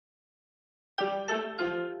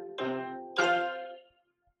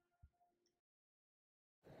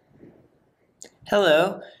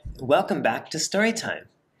Hello, welcome back to Storytime.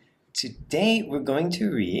 Today we're going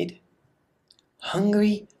to read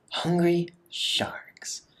Hungry, Hungry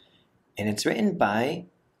Sharks. And it's written by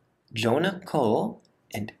Jonah Cole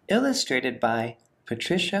and illustrated by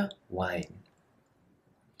Patricia Wine.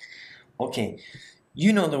 Okay,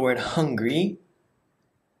 you know the word hungry.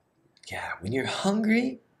 Yeah, when you're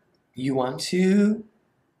hungry, you want to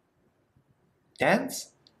dance?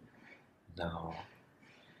 No.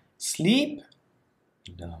 Sleep?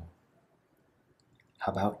 No.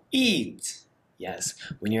 How about eat? Yes,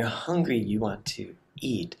 when you're hungry, you want to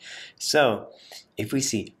eat. So, if we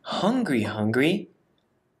see hungry, hungry,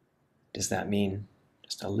 does that mean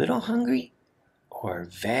just a little hungry or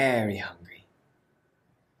very hungry?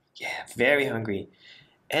 Yeah, very hungry.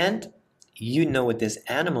 And you know what this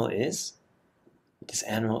animal is. This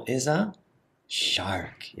animal is a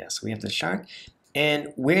shark. Yes, we have the shark.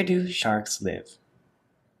 And where do sharks live?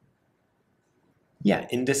 Yeah,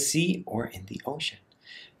 in the sea or in the ocean.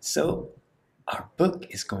 So, our book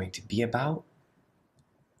is going to be about,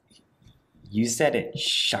 you said it,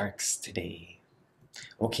 sharks today.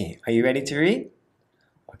 Okay, are you ready to read?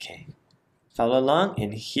 Okay, follow along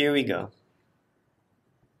and here we go.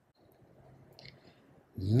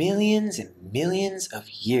 Millions and millions of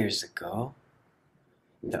years ago,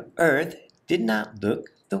 the earth did not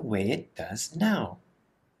look the way it does now.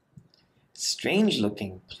 Strange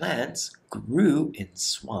looking plants grew in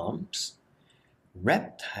swamps.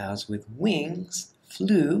 Reptiles with wings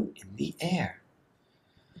flew in the air.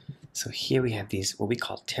 So here we have these, what we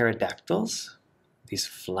call pterodactyls, these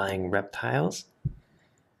flying reptiles.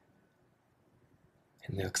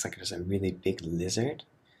 And it looks like there's a really big lizard.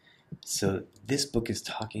 So this book is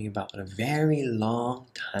talking about a very long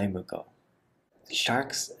time ago.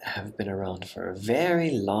 Sharks have been around for a very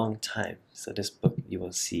long time. So this book, you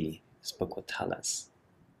will see, this book will tell us.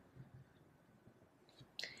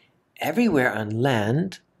 Everywhere on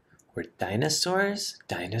land were dinosaurs,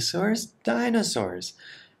 dinosaurs, dinosaurs.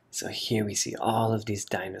 So here we see all of these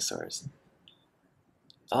dinosaurs.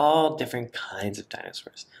 All different kinds of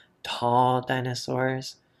dinosaurs. Tall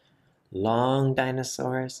dinosaurs, long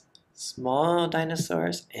dinosaurs, small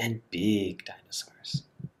dinosaurs, and big dinosaurs.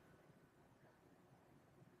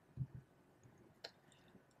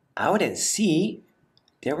 Out at sea,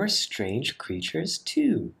 there were strange creatures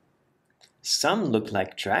too. Some looked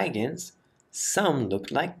like dragons, some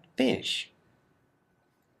looked like fish.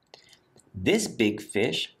 This big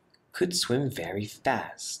fish could swim very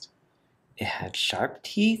fast. It had sharp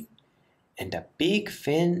teeth and a big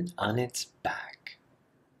fin on its back.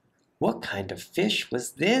 What kind of fish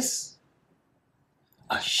was this?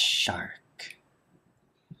 A shark.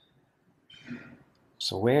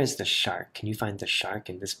 So where is the shark? Can you find the shark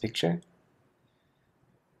in this picture?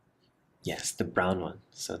 Yes, the brown one.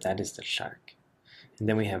 So that is the shark. And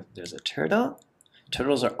then there's a turtle.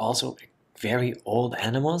 Turtles are also very old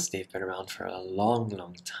animals. They've been around for a long,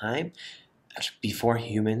 long time. Before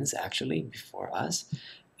humans, actually, before us.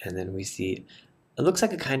 And then we see, it looks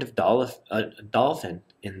like a kind of dolphin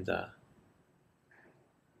in the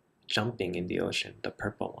jumping in the ocean, the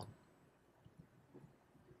purple one.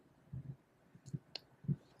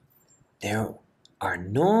 There are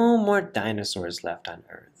no more dinosaurs left on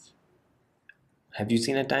Earth. Have you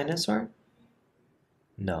seen a dinosaur?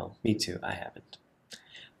 No, me too, I haven't.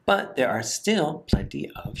 But there are still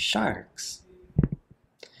plenty of sharks.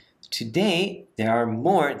 Today, there are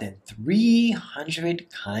more than 300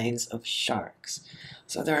 kinds of sharks.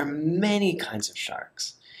 So there are many kinds of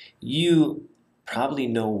sharks. You probably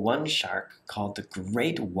know one shark called the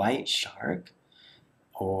great white shark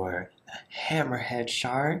or a hammerhead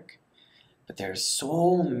shark, but there are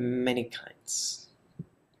so many kinds.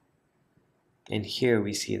 And here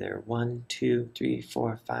we see there are 1, 2, 3,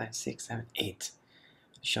 4, 5, 6, 7, 8,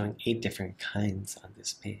 showing 8 different kinds on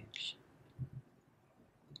this page.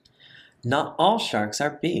 Not all sharks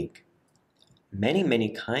are big. Many, many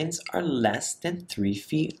kinds are less than 3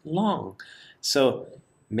 feet long. So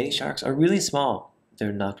many sharks are really small.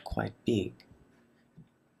 They're not quite big.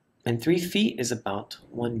 And 3 feet is about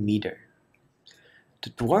 1 meter.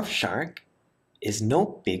 The dwarf shark is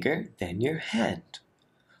no bigger than your hand.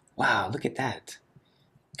 Wow, look at that.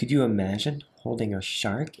 Could you imagine holding a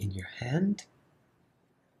shark in your hand?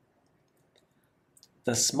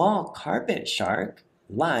 The small carpet shark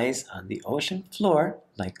lies on the ocean floor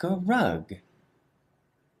like a rug.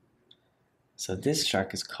 So this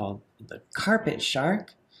shark is called the carpet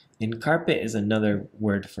shark, and carpet is another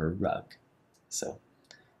word for rug. So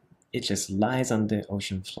it just lies on the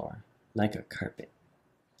ocean floor like a carpet.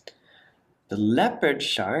 The leopard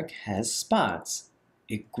shark has spots.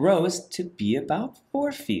 It grows to be about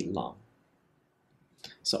 4 feet long.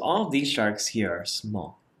 So all of these sharks here are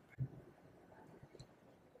small.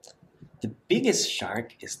 The biggest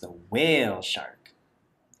shark is the whale shark.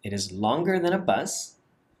 It is longer than a bus.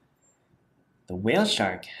 The whale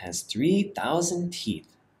shark has 3,000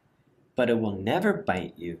 teeth, but it will never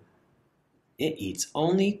bite you. It eats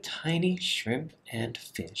only tiny shrimp and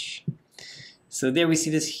fish. So there we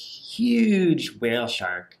see this huge whale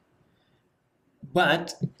shark,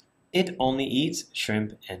 but it only eats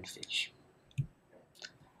shrimp and fish.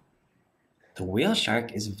 The whale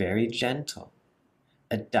shark is very gentle.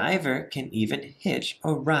 A diver can even hitch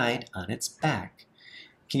a ride on its back.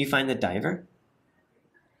 Can you find the diver?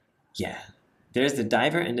 Yeah, there's the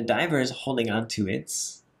diver, and the diver is holding on to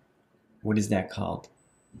its, what is that called?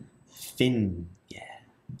 Fin. Yeah.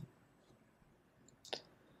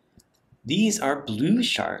 These are blue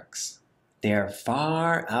sharks. They are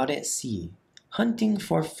far out at sea, hunting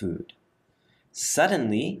for food.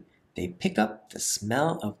 Suddenly, they pick up the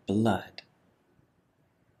smell of blood.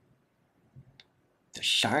 The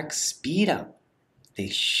sharks speed up. They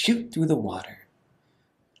shoot through the water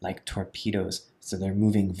like torpedoes, so they're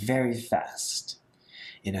moving very fast.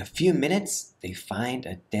 In a few minutes, they find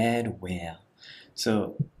a dead whale.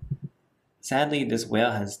 So, sadly, this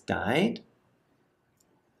whale has died,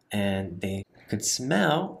 and they could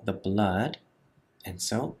smell the blood, and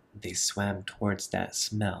so they swam towards that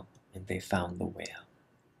smell, and they found the whale.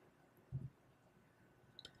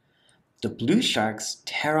 The blue sharks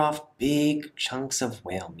tear off big chunks of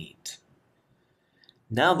whale meat.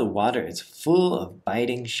 Now the water is full of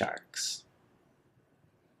biting sharks.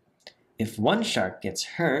 If one shark gets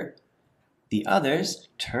hurt, the others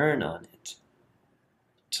turn on it.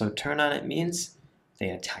 So turn on it means they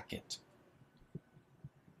attack it.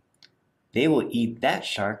 They will eat that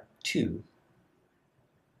shark too.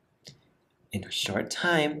 In a short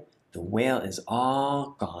time, the whale is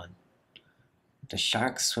all gone. The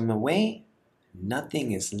sharks swim away.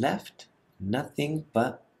 Nothing is left, nothing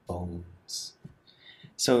but bones.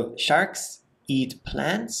 So sharks eat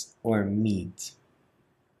plants or meat?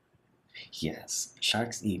 Yes,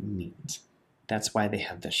 sharks eat meat. That's why they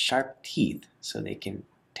have the sharp teeth, so they can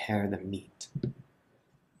tear the meat.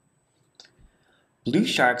 Blue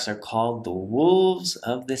sharks are called the wolves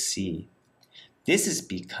of the sea. This is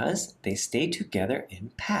because they stay together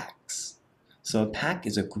in packs. So a pack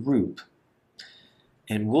is a group.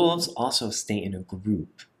 And wolves also stay in a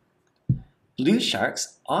group. Blue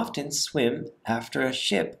sharks often swim after a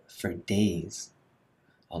ship for days.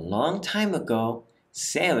 A long time ago,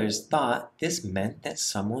 sailors thought this meant that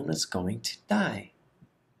someone was going to die.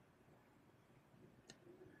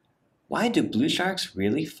 Why do blue sharks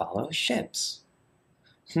really follow ships?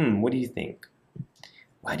 What do you think?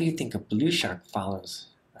 Why do you think a blue shark follows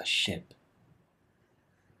a ship?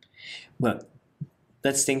 Well,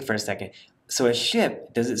 let's think for a second. So a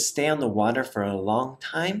ship, does it stay on the water for a long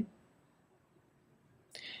time?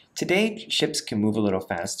 Today, ships can move a little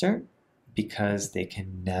faster because they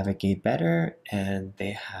can navigate better and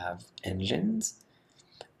they have engines.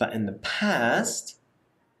 But in the past,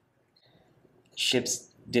 ships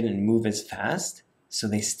didn't move as fast, so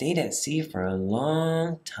they stayed at sea for a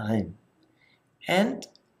long time. And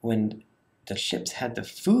when the ships had the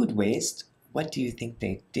food waste, what do you think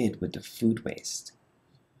they did with the food waste?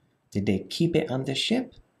 Did they keep it on the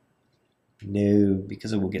ship? No,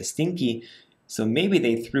 because it will get stinky. So maybe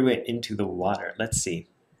they threw it into the water. Let's see.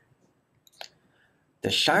 The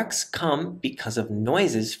sharks come because of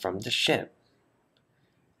noises from the ship.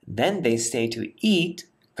 Then they stay to eat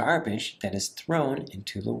garbage that is thrown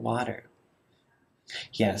into the water.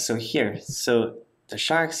 Yeah, so the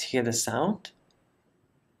sharks hear the sound,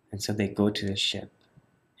 and so they go to the ship.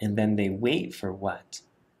 And then they wait for what?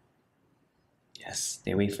 Yes,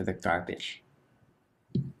 they wait for the garbage.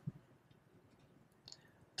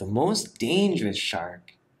 The most dangerous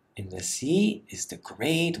shark in the sea is the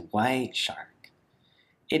great white shark.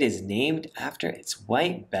 It is named after its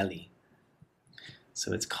white belly.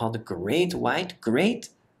 So it's called the great white. Great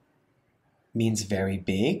means very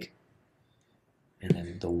big, and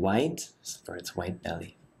then the white is for its white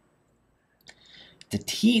belly. The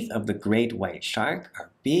teeth of the great white shark are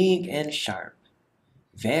big and sharp.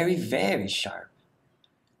 Very, very sharp.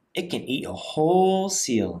 It can eat a whole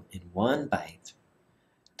seal in one bite.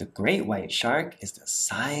 The great white shark is the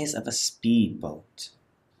size of a speedboat.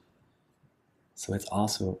 So it's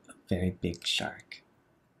also a very big shark.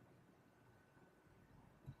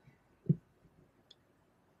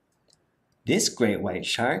 This great white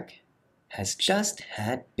shark has just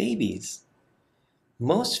had babies.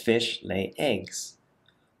 Most fish lay eggs,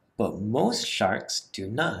 but most sharks do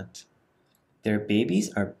not. Their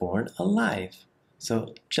babies are born alive.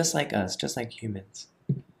 So just like us, just like humans.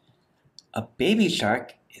 A baby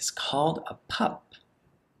shark is called a pup.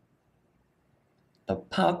 The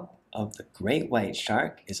pup of the great white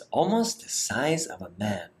shark is almost the size of a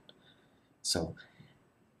man. So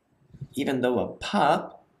even though a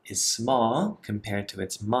pup is small compared to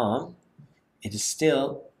its mom, it is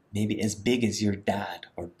still maybe as big as your dad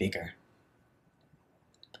or bigger.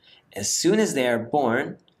 As soon as they are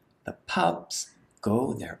born, the pups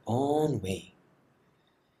go their own way.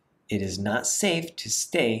 It is not safe to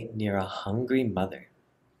stay near a hungry mother.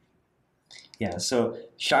 Yeah, so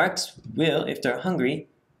sharks will, if they're hungry,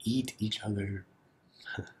 eat each other.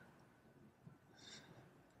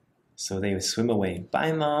 So they swim away.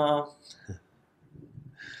 Bye, Mom.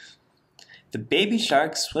 The baby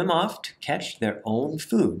sharks swim off to catch their own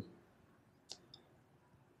food.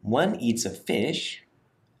 One eats a fish,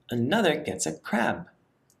 another gets a crab.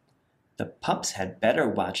 The pups had better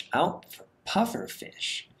watch out for puffer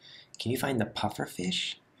fish. Can you find the puffer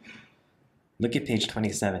fish? Look at page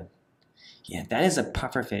 27. Yeah, that is a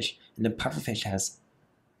puffer fish, and the puffer fish has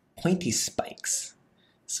pointy spikes.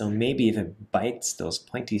 So maybe if it bites those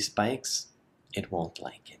pointy spikes, it won't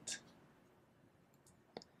like it.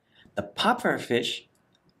 The puffer fish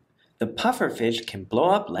can blow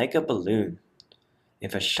up like a balloon.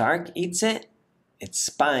 If a shark eats it, its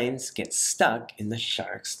spines get stuck in the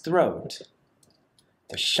shark's throat.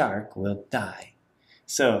 The shark will die.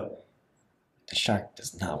 So the shark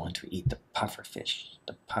does not want to eat the puffer fish.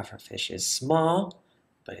 The puffer fish is small,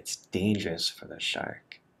 but it's dangerous for the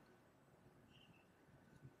shark.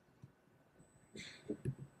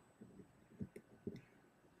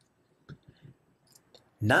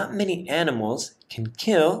 Not many animals can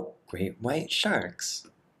kill great white sharks.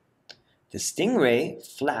 The stingray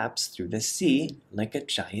flaps through the sea like a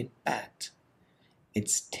giant bat.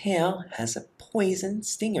 Its tail has a poison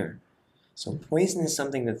stinger. So poison is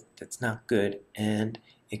something that's not good, and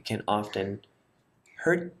it can often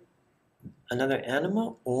hurt another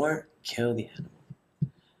animal or kill the animal.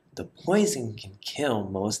 The poison can kill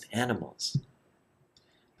most animals,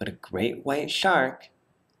 but a great white shark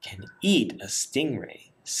can eat a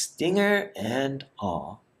stingray, stinger and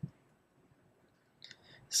all.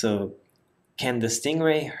 So can the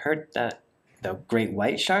stingray hurt the great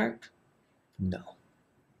white shark? No.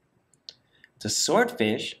 The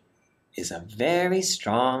swordfish is a very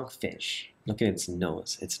strong fish. Look at its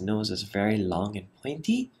nose. Its nose is very long and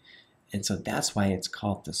pointy, and so that's why it's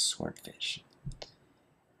called the swordfish.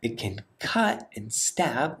 It can cut and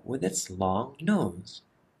stab with its long nose.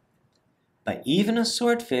 But even a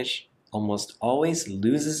swordfish almost always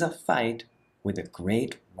loses a fight with a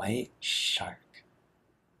great white shark.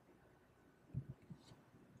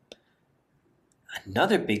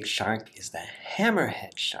 Another big shark is the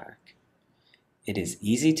hammerhead shark. It is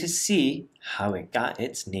easy to see how it got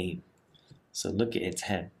its name. So look at its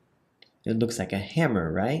head. It looks like a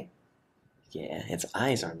hammer, right? Yeah, its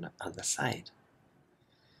eyes are on the side.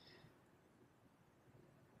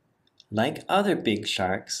 Like other big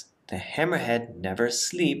sharks, the hammerhead never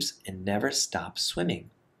sleeps and never stops swimming.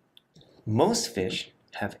 Most fish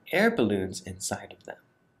have air balloons inside of them.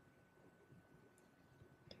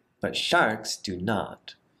 But sharks do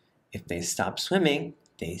not. If they stop swimming,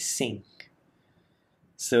 they sink.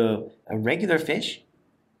 So a regular fish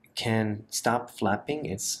can stop flapping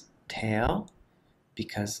its tail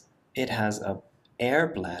because it has an air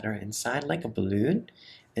bladder inside like a balloon,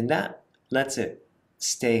 and that lets it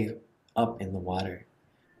stay up in the water.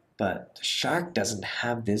 But the shark doesn't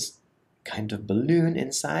have this kind of balloon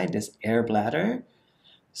inside, this air bladder,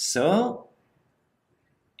 so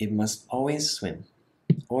it must always swim,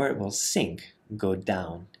 or it will sink, go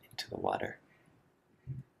down into the water.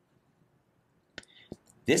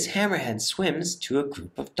 This hammerhead swims to a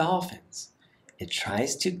group of dolphins. It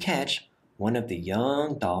tries to catch one of the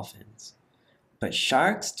young dolphins. But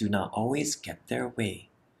sharks do not always get their way.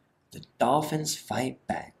 The dolphins fight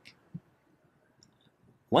back.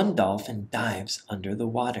 One dolphin dives under the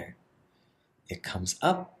water. It comes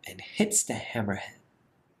up and hits the hammerhead.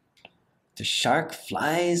 The shark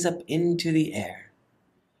flies up into the air.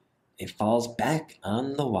 It falls back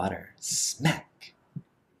on the water. Smack!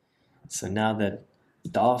 So now the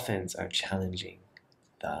dolphins are challenging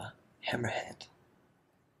the hammerhead.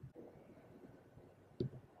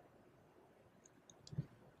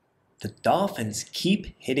 The dolphins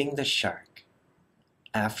keep hitting the shark.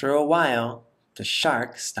 After a while, the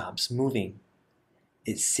shark stops moving.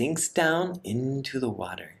 It sinks down into the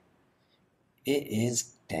water. It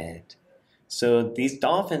is dead. So these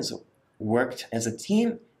dolphins worked as a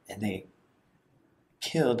team, and they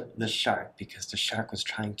killed the shark because the shark was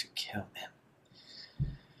trying to kill them.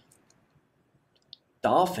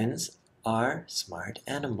 Dolphins are smart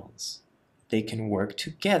animals. they can work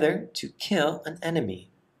together to kill an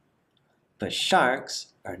enemy. But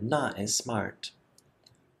sharks are not as smart.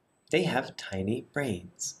 They have tiny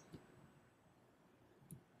brains.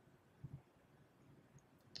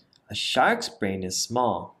 A shark's brain is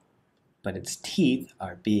small, but its teeth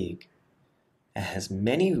are big. It has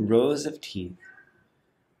many rows of teeth.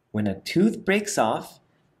 When a tooth breaks off,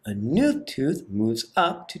 a new tooth moves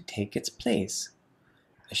up to take its place.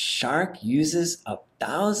 A shark uses up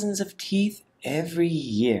thousands of teeth every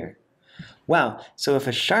year. Wow, so if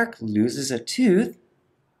a shark loses a tooth,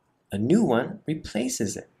 a new one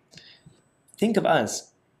replaces it. Think of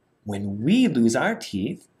us. When we lose our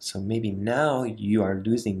teeth, so maybe now you are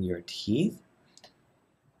losing your teeth,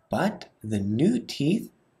 but the new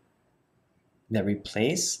teeth that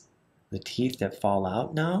replace the teeth that fall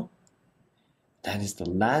out now, that is the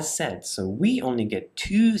last set. So we only get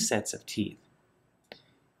 2 sets of teeth.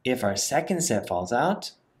 If our second set falls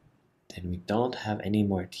out, then we don't have any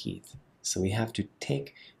more teeth. So we have to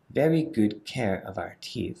take very good care of our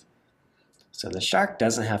teeth. So the shark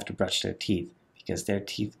doesn't have to brush their teeth because their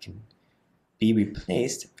teeth can be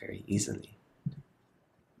replaced very easily.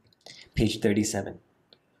 Page 37.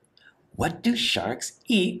 What do sharks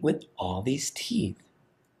eat with all these teeth?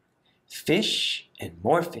 Fish and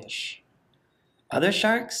more fish. Other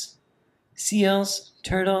sharks? Seals,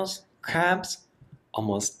 turtles, crabs,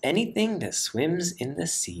 almost anything that swims in the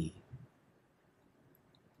sea.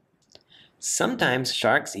 Sometimes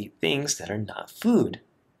sharks eat things that are not food.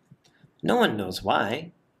 No one knows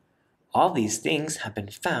why. All these things have been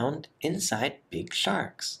found inside big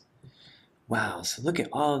sharks. Wow, so look at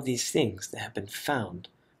all of these things that have been found.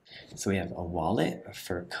 So we have a wallet, a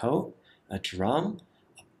fur coat, a drum,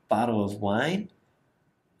 a bottle of wine,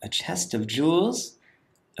 a chest of jewels,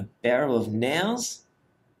 a barrel of nails,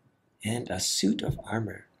 and a suit of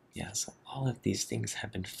armor. Yeah, so all of these things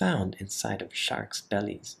have been found inside of sharks'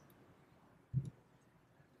 bellies.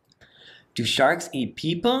 Do sharks eat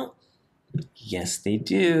people? Yes, they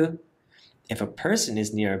do. If a person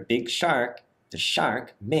is near a big shark, the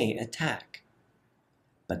shark may attack.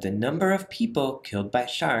 But the number of people killed by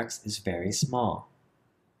sharks is very small.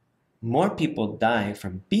 More people die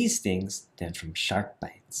from bee stings than from shark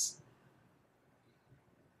bites.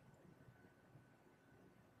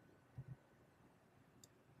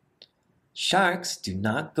 Sharks do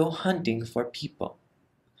not go hunting for people,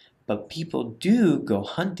 but people do go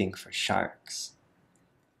hunting for sharks.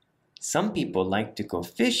 Some people like to go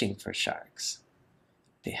fishing for sharks.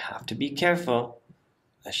 They have to be careful.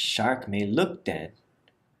 A shark may look dead.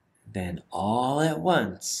 Then all at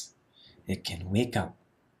once, it can wake up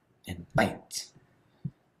and bite.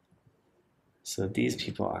 So these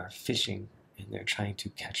people are fishing and they're trying to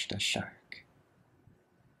catch the shark.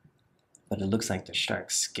 But it looks like the shark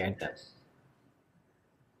scared them.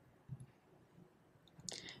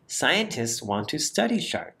 Scientists want to study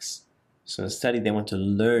sharks. So they want to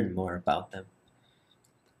learn more about them.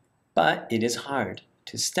 But it is hard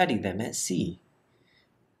to study them at sea.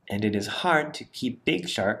 And it is hard to keep big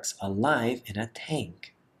sharks alive in a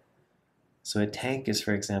tank. So a tank is,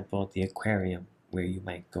 for example, the aquarium where you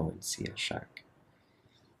might go and see a shark.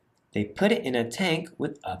 They put it in a tank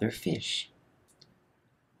with other fish.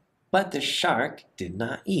 But the shark did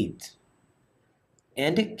not eat.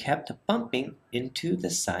 And it kept bumping into the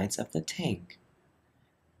sides of the tank.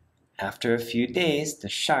 After a few days, the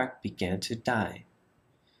shark began to die.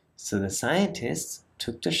 So the scientists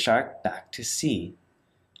took the shark back to sea.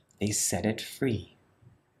 They set it free.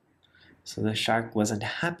 So the shark wasn't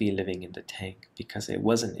happy living in the tank because it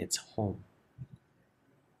wasn't its home.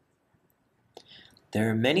 There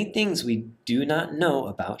are many things we do not know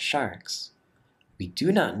about sharks. We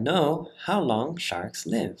do not know how long sharks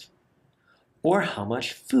live, or how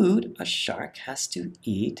much food a shark has to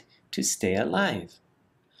eat to stay alive.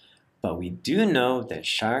 But we do know that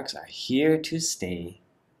sharks are here to stay.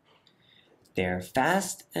 They are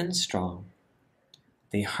fast and strong.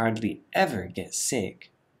 They hardly ever get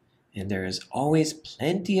sick, and there is always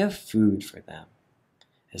plenty of food for them.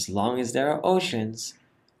 As long as there are oceans,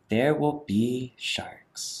 there will be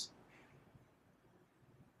sharks.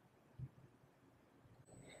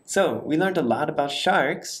 So, we learned a lot about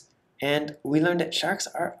sharks, and we learned that sharks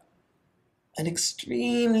are an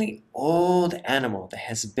extremely old animal that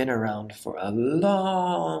has been around for a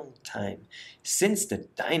long time, since the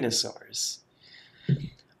dinosaurs.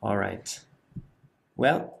 All right.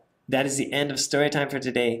 Well, that is the end of story time for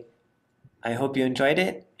today. I hope you enjoyed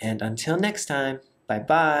it, and until next time,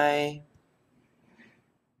 bye-bye.